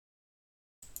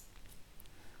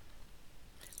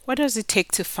What does it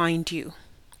take to find you?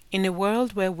 In a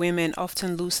world where women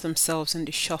often lose themselves in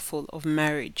the shuffle of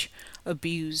marriage,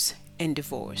 abuse, and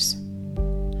divorce.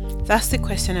 That's the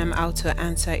question I'm out to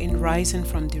answer in Rising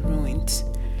from the Ruins.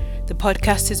 The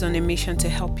podcast is on a mission to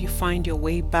help you find your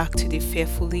way back to the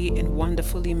fearfully and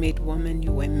wonderfully made woman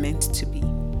you were meant to be.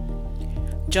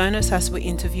 Join us as we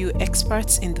interview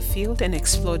experts in the field and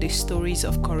explore the stories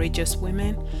of courageous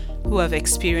women who have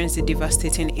experienced the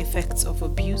devastating effects of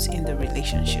abuse in their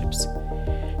relationships.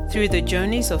 Through the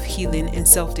journeys of healing and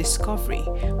self-discovery,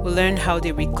 we'll learn how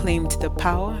they reclaimed their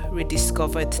power,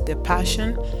 rediscovered their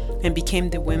passion, and became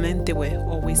the women they were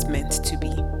always meant to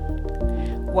be.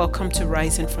 Welcome to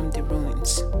Rising from the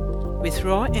Ruins. With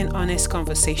raw and honest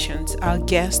conversations, our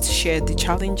guests shared the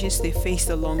challenges they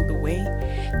faced along the way,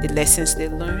 the lessons they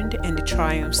learned, and the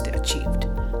triumphs they achieved.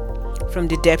 From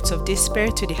the depths of despair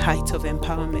to the heights of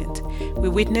empowerment, we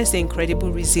witnessed the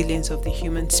incredible resilience of the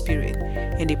human spirit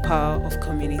and the power of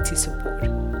community support.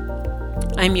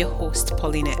 I'm your host,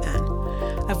 Paulina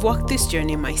An. I've walked this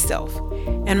journey myself,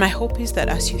 and my hope is that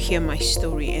as you hear my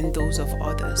story and those of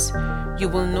others, you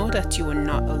will know that you are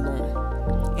not alone.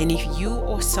 And if you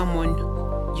or someone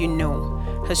you know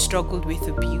has struggled with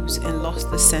abuse and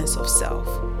lost the sense of self,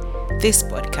 this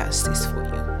podcast is for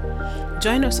you.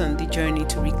 Join us on the journey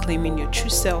to reclaiming your true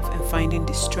self and finding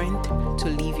the strength to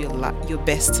live your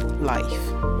best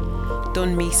life.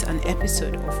 Don't miss an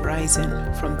episode of Rising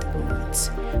from the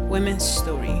Ruins, women's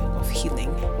story of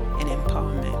healing and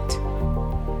empowerment.